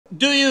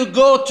Do you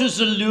go to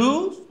the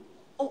Louvre?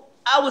 Oh,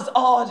 I was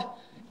awed.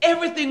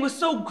 Everything was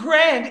so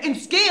grand in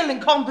scale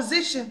and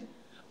composition.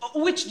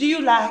 Which do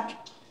you like?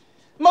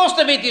 Most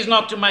of it is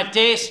not to my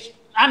taste.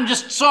 I'm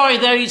just sorry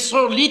there is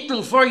so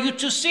little for you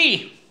to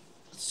see.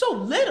 So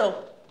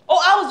little?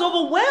 Oh, I was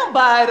overwhelmed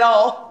by it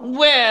all.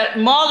 Well,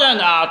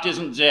 modern art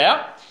isn't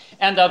there.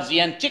 And of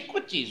the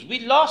antiquities, we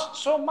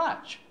lost so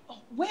much.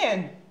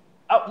 When?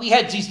 We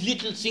had this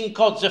little thing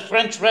called the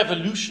French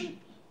Revolution.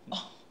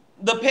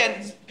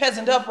 The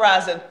peasant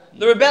uprising,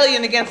 the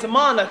rebellion against the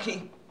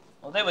monarchy.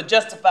 Well, they were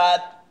justified.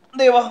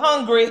 They were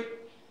hungry.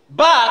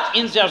 But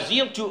in their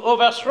zeal to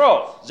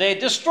overthrow, they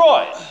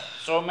destroyed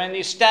so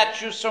many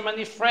statues, so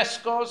many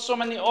frescoes, so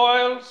many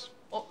oils.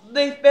 Well,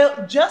 they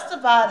felt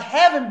justified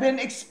having been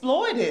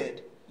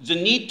exploited. The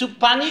need to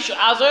punish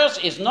others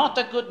is not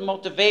a good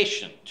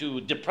motivation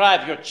to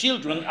deprive your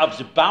children of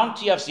the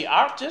bounty of the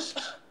artist.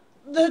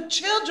 The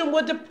children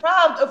were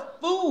deprived of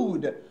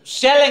food.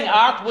 Selling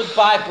art would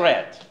buy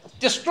bread.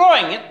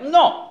 Destroying it,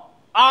 no.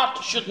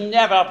 Art should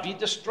never be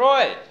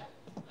destroyed.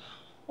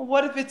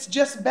 What if it's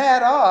just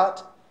bad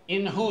art?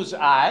 In whose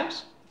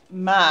eyes?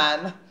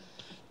 Mine.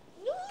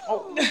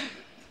 Oh.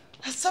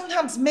 I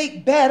sometimes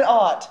make bad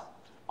art.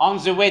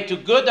 On the way to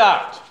good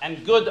art,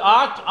 and good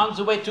art on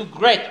the way to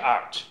great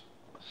art.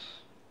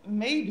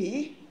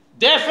 Maybe.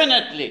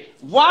 Definitely.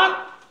 One,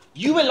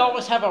 you will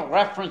always have a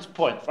reference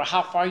point for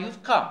how far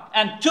you've come.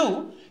 And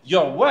two,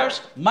 your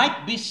worst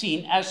might be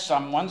seen as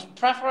someone's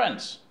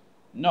preference.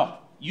 No,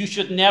 you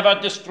should never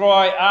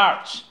destroy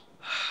art.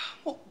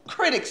 Well,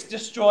 critics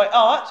destroy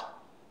art.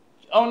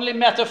 Only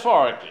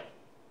metaphorically.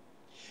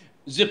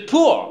 The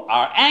poor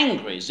are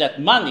angry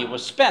that money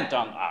was spent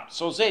on art,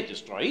 so they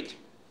destroy it.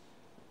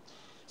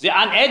 The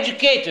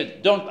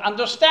uneducated don't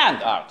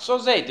understand art, so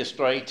they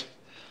destroy it.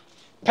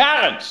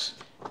 Parents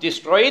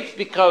destroy it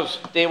because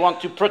they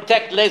want to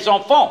protect les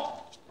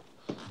enfants.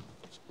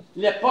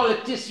 Les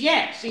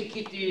politiciens think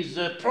it is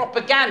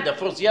propaganda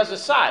for the other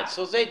side,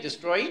 so they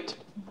destroy it.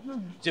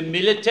 The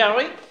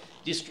military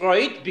destroy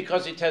it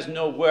because it has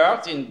no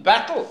worth in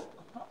battle.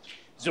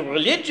 The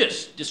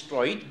religious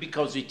destroy it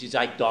because it is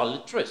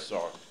idolatrous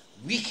or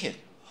wicked.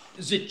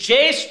 The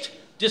chaste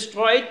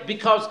destroy it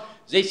because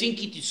they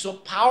think it is so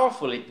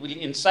powerful it will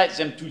incite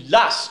them to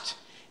lust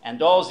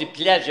and all the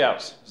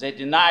pleasures they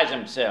deny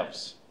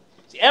themselves.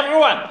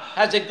 Everyone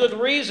has a good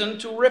reason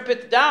to rip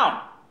it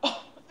down.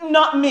 Oh,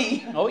 not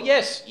me. Oh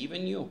yes,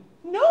 even you.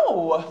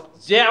 No.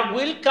 There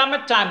will come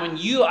a time when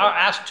you are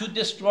asked to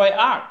destroy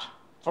art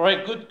for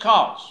a good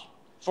cause,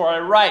 for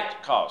a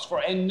right cause,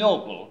 for a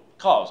noble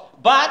cause.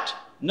 But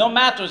no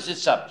matter the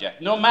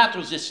subject, no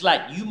matter the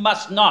slight, you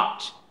must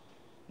not,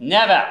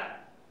 never,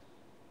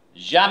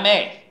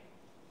 jamais.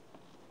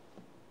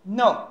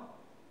 No,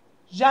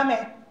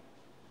 jamais.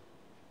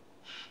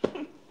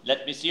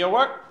 Let me see your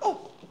work.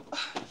 Oh.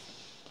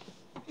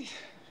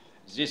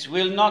 This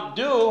will not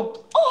do.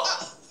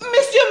 Oh,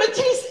 Monsieur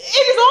Matisse,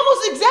 it is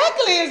almost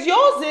exactly as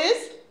yours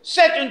is.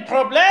 C'est un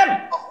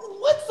problème. Oh,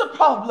 what's the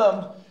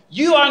problem?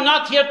 You are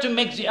not here to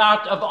make the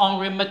art of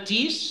Henri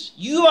Matisse.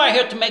 You are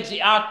here to make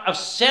the art of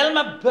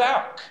Selma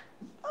Burke.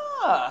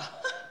 Ah,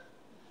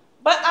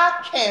 but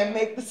I can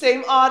make the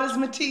same art as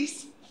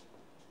Matisse.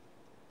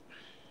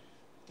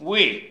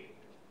 Oui.